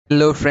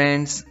Hello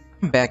friends,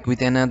 back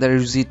with another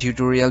easy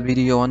tutorial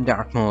video on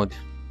dark mode.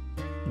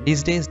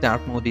 These days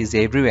dark mode is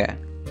everywhere,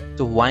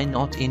 so why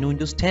not in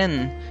Windows 10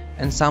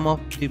 and some of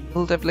the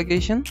built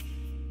application?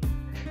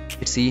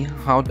 Let's see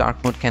how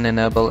dark mode can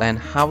enable and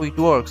how it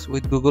works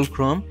with Google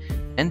Chrome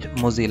and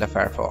Mozilla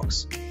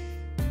Firefox.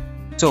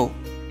 So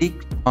click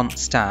on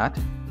Start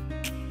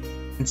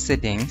and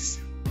Settings.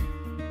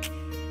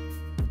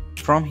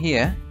 From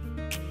here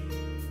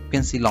you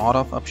can see a lot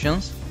of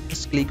options.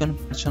 Just click on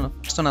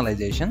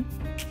personalization,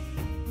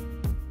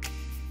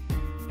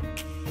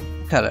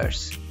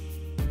 colors.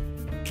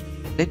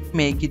 Let's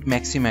make it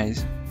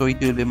maximize so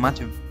it will be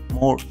much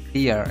more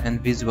clear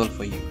and visible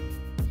for you.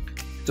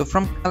 So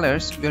from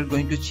colors we are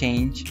going to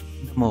change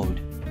the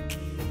mode.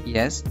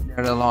 Yes,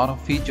 there are a lot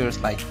of features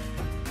like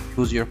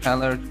choose your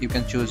color, you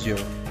can choose your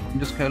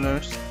Windows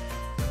colors.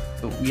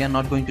 So we are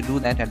not going to do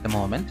that at the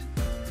moment.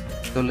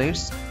 So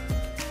let's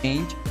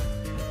change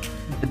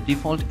the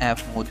default app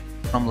mode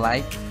from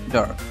light to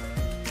dark.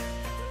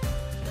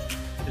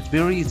 It's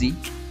very easy.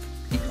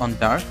 Click on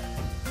dark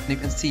and you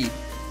can see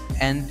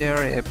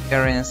entire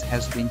appearance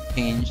has been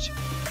changed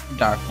to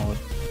dark mode.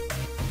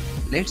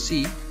 Let's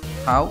see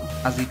how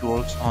does it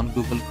works on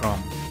Google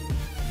Chrome.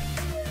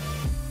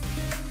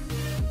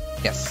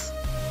 Yes,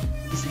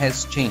 this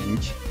has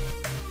changed.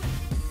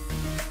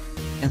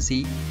 You can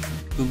see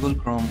Google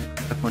Chrome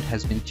dark mode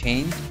has been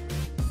changed.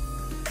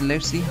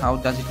 Let's see how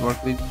does it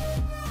work with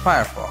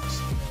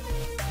Firefox.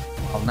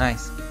 Wow,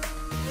 nice.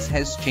 This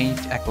has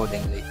changed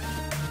accordingly.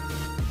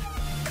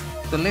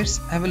 So let's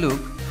have a look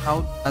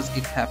how does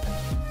it happen.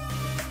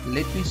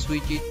 Let me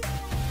switch it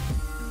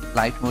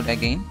light mode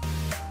again.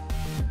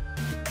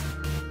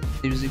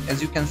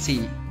 As you can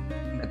see,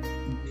 the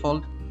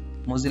default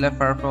Mozilla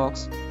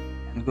Firefox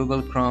and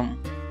Google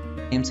Chrome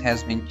themes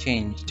has been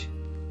changed.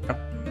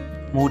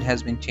 Mode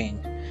has been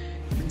changed.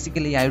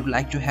 Basically I would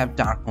like to have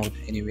dark mode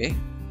anyway.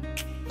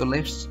 So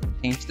let's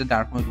change the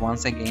dark mode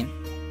once again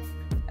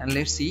and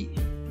let's see.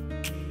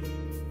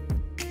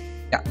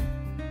 Yeah,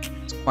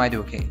 it's quite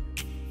okay.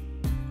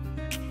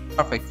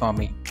 Perfect for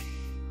me.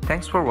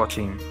 Thanks for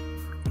watching.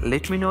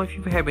 Let me know if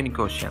you have any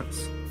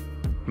questions.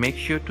 Make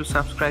sure to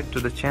subscribe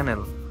to the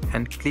channel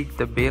and click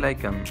the bell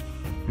icon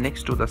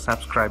next to the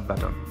subscribe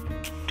button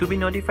to be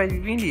notified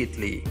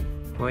immediately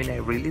when I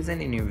release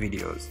any new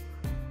videos.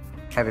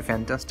 Have a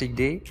fantastic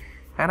day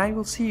and I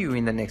will see you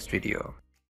in the next video.